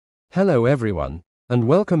Hello everyone, and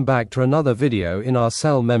welcome back to another video in our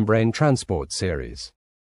cell membrane transport series.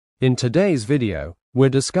 In today's video, we're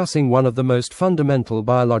discussing one of the most fundamental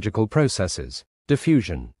biological processes,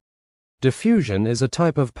 diffusion. Diffusion is a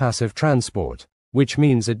type of passive transport, which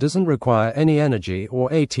means it doesn't require any energy or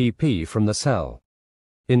ATP from the cell.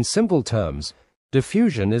 In simple terms,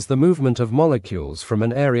 diffusion is the movement of molecules from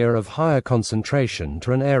an area of higher concentration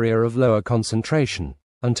to an area of lower concentration,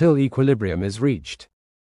 until equilibrium is reached.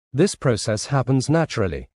 This process happens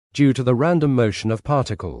naturally, due to the random motion of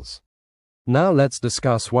particles. Now let's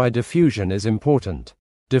discuss why diffusion is important.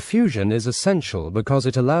 Diffusion is essential because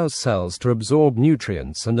it allows cells to absorb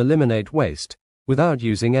nutrients and eliminate waste, without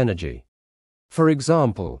using energy. For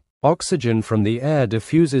example, oxygen from the air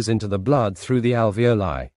diffuses into the blood through the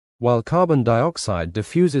alveoli, while carbon dioxide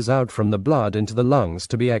diffuses out from the blood into the lungs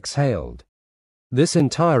to be exhaled. This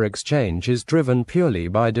entire exchange is driven purely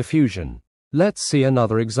by diffusion. Let's see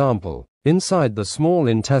another example. Inside the small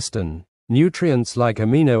intestine, nutrients like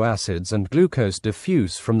amino acids and glucose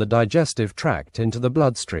diffuse from the digestive tract into the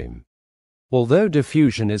bloodstream. Although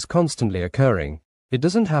diffusion is constantly occurring, it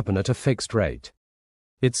doesn't happen at a fixed rate.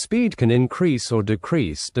 Its speed can increase or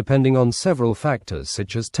decrease depending on several factors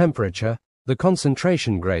such as temperature, the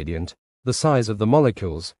concentration gradient, the size of the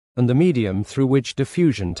molecules, and the medium through which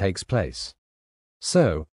diffusion takes place.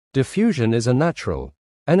 So, diffusion is a natural,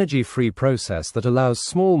 energy-free process that allows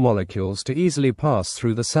small molecules to easily pass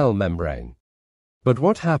through the cell membrane. But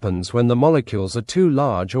what happens when the molecules are too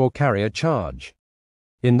large or carry a charge?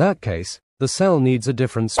 In that case, the cell needs a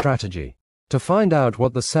different strategy. To find out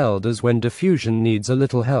what the cell does when diffusion needs a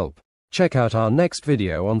little help, check out our next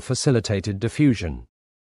video on facilitated diffusion.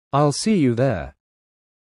 I'll see you there.